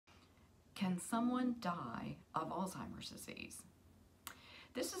Can someone die of Alzheimer's disease?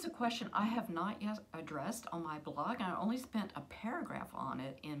 This is a question I have not yet addressed on my blog, and I only spent a paragraph on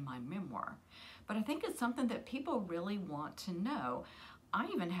it in my memoir. But I think it's something that people really want to know. I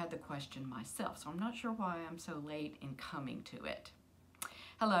even had the question myself, so I'm not sure why I'm so late in coming to it.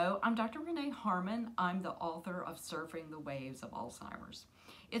 Hello, I'm Dr. Renee Harmon. I'm the author of Surfing the Waves of Alzheimer's.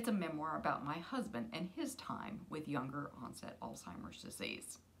 It's a memoir about my husband and his time with younger onset Alzheimer's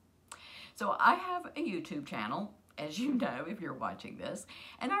disease. So I have a YouTube channel, as you know if you're watching this,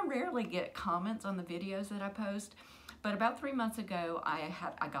 and I rarely get comments on the videos that I post, but about 3 months ago I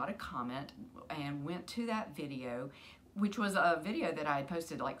got a comment and went to that video, which was a video that I had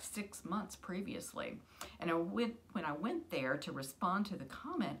posted like 6 months previously. And when I went there to respond to the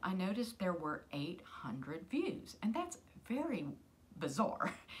comment, I noticed there were 800 views, and that's very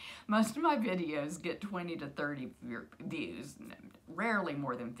bizarre. Most of my videos get 20 to 30 views, rarely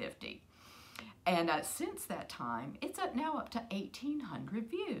more than 50. And since that time, it's now up to 1,800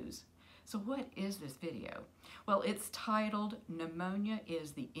 views. So what is this video? Well, it's titled, "Pneumonia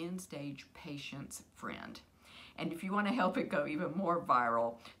is the End-Stage Patient's Friend." And if you want to help it go even more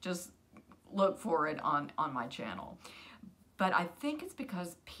viral, just look for it on my channel. But I think it's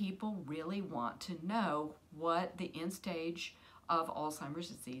because people really want to know what the end stage of Alzheimer's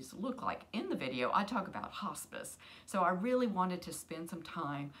disease look like. In the video, I talk about hospice. So I really wanted to spend some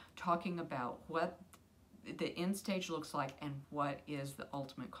time talking about what the end stage looks like and what is the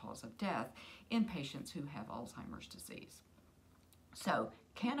ultimate cause of death in patients who have Alzheimer's disease. So,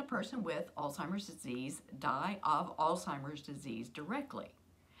 can a person with Alzheimer's disease die of Alzheimer's disease directly?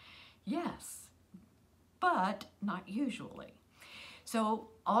 Yes, but not usually. So,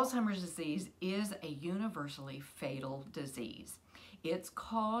 Alzheimer's disease is a universally fatal disease. It's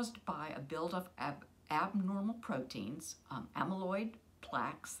caused by a buildup of abnormal proteins, amyloid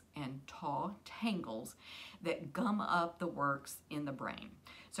plaques, and tau tangles that gum up the works in the brain.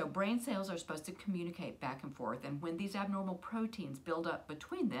 So brain cells are supposed to communicate back and forth, and when these abnormal proteins build up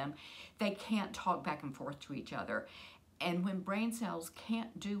between them, they can't talk back and forth to each other. And when brain cells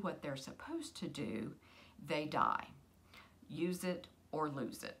can't do what they're supposed to do, they die. Use it or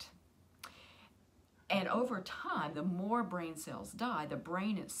lose it. And over time, the more brain cells die, the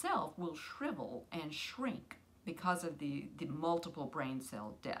brain itself will shrivel and shrink because of the multiple brain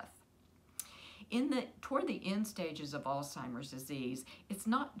cell death. Toward the end stages of Alzheimer's disease, it's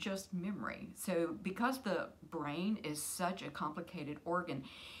not just memory. So because the brain is such a complicated organ,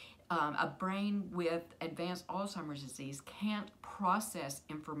 a brain with advanced Alzheimer's disease can't process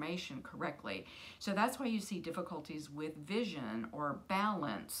information correctly. So that's why you see difficulties with vision or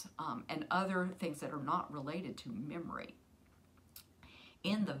balance and other things that are not related to memory.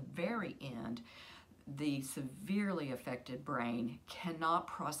 In the very end, the severely affected brain cannot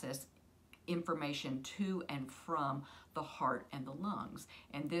process information to and from the heart and the lungs.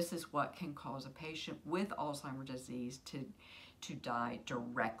 And this is what can cause a patient with Alzheimer's disease to die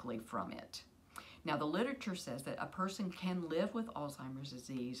directly from it. Now, the literature says that a person can live with Alzheimer's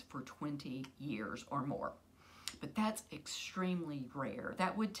disease for 20 years or more, but that's extremely rare.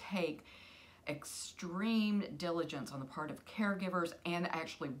 That would take extreme diligence on the part of caregivers and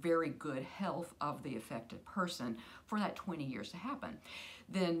actually very good health of the affected person for that 20 years to happen.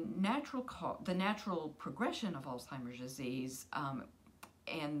 The natural progression of Alzheimer's disease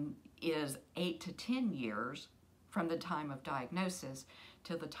is 8 to 10 years from the time of diagnosis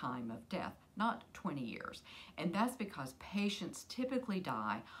to the time of death, not 20 years. And that's because patients typically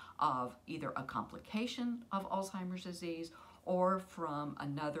die of either a complication of Alzheimer's disease or from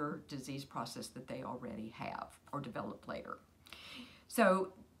another disease process that they already have or develop later.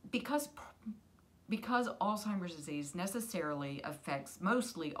 So because Alzheimer's disease necessarily affects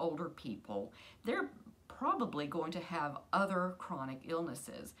mostly older people, they're probably going to have other chronic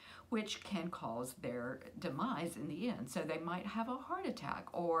illnesses which can cause their demise in the end. So they might have a heart attack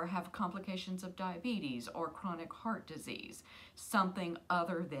or have complications of diabetes or chronic heart disease, something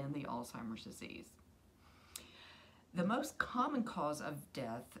other than the Alzheimer's disease. The most common cause of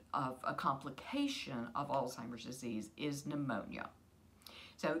death of a complication of Alzheimer's disease is pneumonia.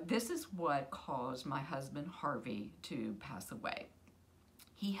 So this is what caused my husband Harvey to pass away.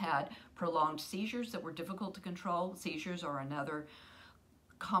 He had prolonged seizures that were difficult to control. Seizures are another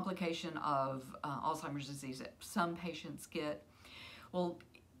complication of Alzheimer's disease that some patients get. Well,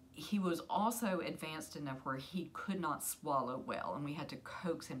 he was also advanced enough where he could not swallow well, and we had to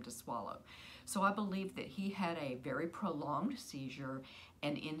coax him to swallow. So I believe that he had a very prolonged seizure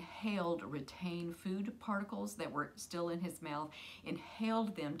and inhaled retained food particles that were still in his mouth,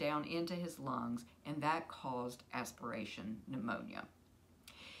 inhaled them down into his lungs, and that caused aspiration pneumonia.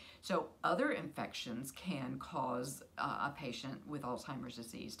 So other infections can cause a patient with Alzheimer's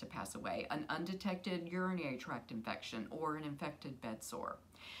disease to pass away. An undetected urinary tract infection or an infected bed sore.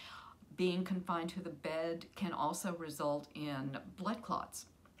 Being confined to the bed can also result in blood clots.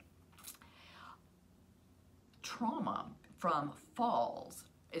 Trauma from falls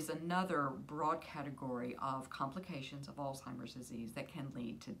is another broad category of complications of Alzheimer's disease that can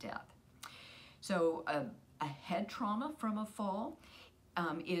lead to death. So a head trauma from a fall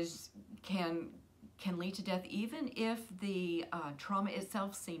can lead to death even if the trauma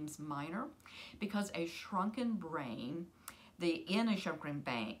itself seems minor, because a shrunken brain, in a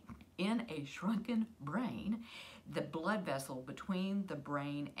shrunken brain, the blood vessel between the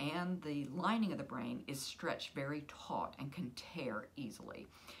brain and the lining of the brain is stretched very taut and can tear easily.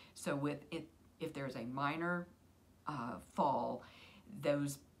 So if there's a minor fall,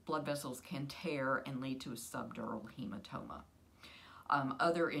 those blood vessels can tear and lead to a subdural hematoma.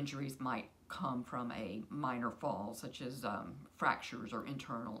 Other injuries might come from a minor fall, such as fractures or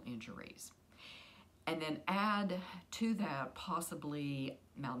internal injuries. And then add to that possibly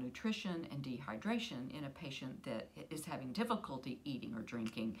malnutrition and dehydration in a patient that is having difficulty eating or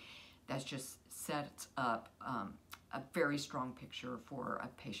drinking. That just sets up a very strong picture for a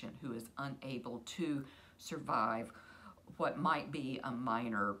patient who is unable to survive what might be a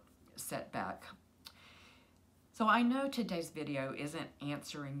minor setback. So I know today's video isn't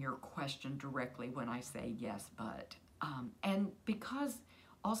answering your question directly when I say yes, but, and because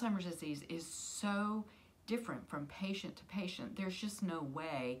Alzheimer's disease is so different from patient to patient, there's just no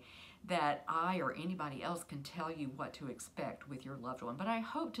way that I or anybody else can tell you what to expect with your loved one. But I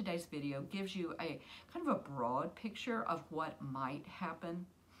hope today's video gives you a kind of a broad picture of what might happen.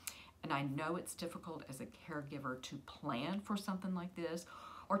 And I know it's difficult as a caregiver to plan for something like this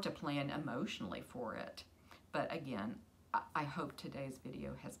or to plan emotionally for it. But again, I hope today's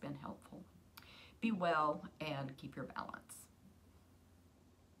video has been helpful. Be well and keep your balance.